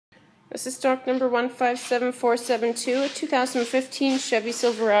This is stock number 157472, a 2015 Chevy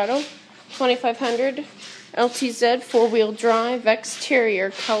Silverado, 2500 LTZ, four-wheel drive, exterior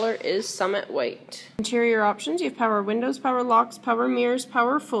color is Summit White. Interior options, you have power windows, power locks, power mirrors,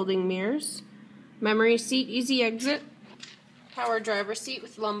 power folding mirrors, memory seat, easy exit, power driver seat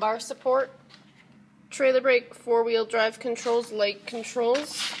with lumbar support, trailer brake, four-wheel drive controls, light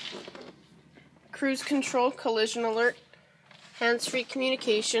controls, cruise control, collision alert, hands-free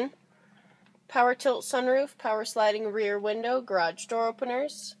communication, power tilt sunroof, power sliding rear window, garage door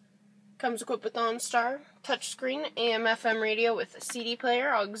openers. Comes equipped with OnStar, touchscreen, AM/FM radio with a CD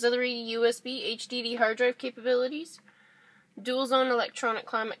player, auxiliary USB, HDD hard drive capabilities, dual zone electronic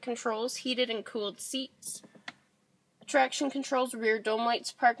climate controls, heated and cooled seats, traction controls, rear dome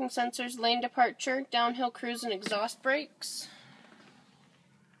lights, parking sensors, lane departure, downhill cruise and exhaust brakes.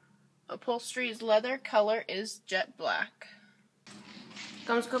 Upholstery is leather, color is jet black.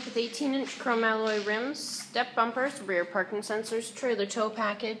 Comes equipped with 18-inch chrome alloy rims, step bumpers, rear parking sensors, trailer tow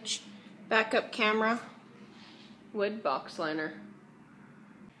package, backup camera, wood box liner.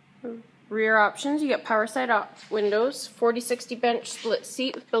 Rear options, you get power side windows, 40/60 bench split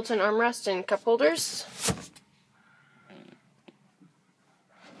seat with built-in armrest and cup holders.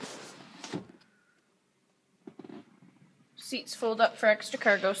 Seats fold up for extra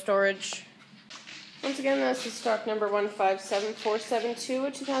cargo storage. Once again, this is stock number 157472,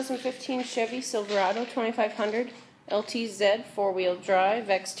 a 2015 Chevy Silverado 2500 LTZ, four-wheel drive,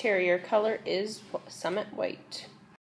 exterior color is Summit White.